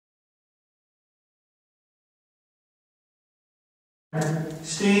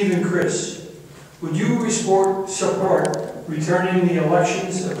Steve and Chris, would you support returning the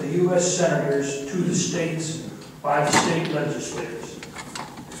elections of the U.S. Senators to the states by the state legislators?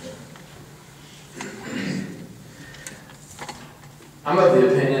 I'm of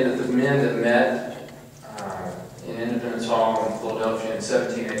the opinion that the men that met in Independence Hall in Philadelphia in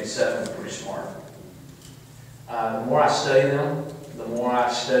 1787 were pretty smart. The more I study them, the more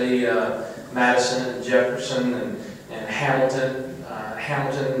I study Madison and Jefferson and Hamilton.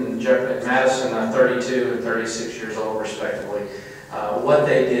 Hamilton and Madison, 32 and 36 years old respectively. What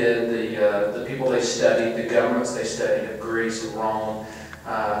they did, the people they studied, the governments they studied of Greece and Rome,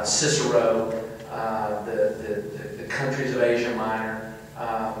 Cicero, the countries of Asia Minor.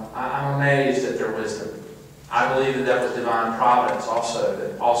 I'm amazed at their wisdom. I believe that that was divine providence also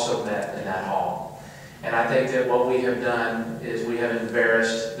that also met in that hall. And I think that what we have done is we have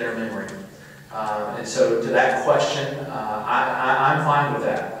embarrassed their memory. And so to that question, I'm fine with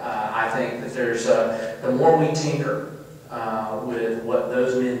that. I think that there's, the more we tinker with what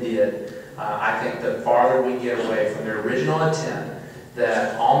those men did, I think the farther we get away from their original intent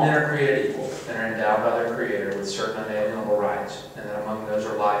that all men are created equal and are endowed by their Creator with certain unalienable rights, and that among those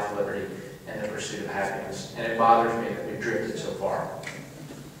are life, liberty, and the pursuit of happiness. And it bothers me that we've drifted so far.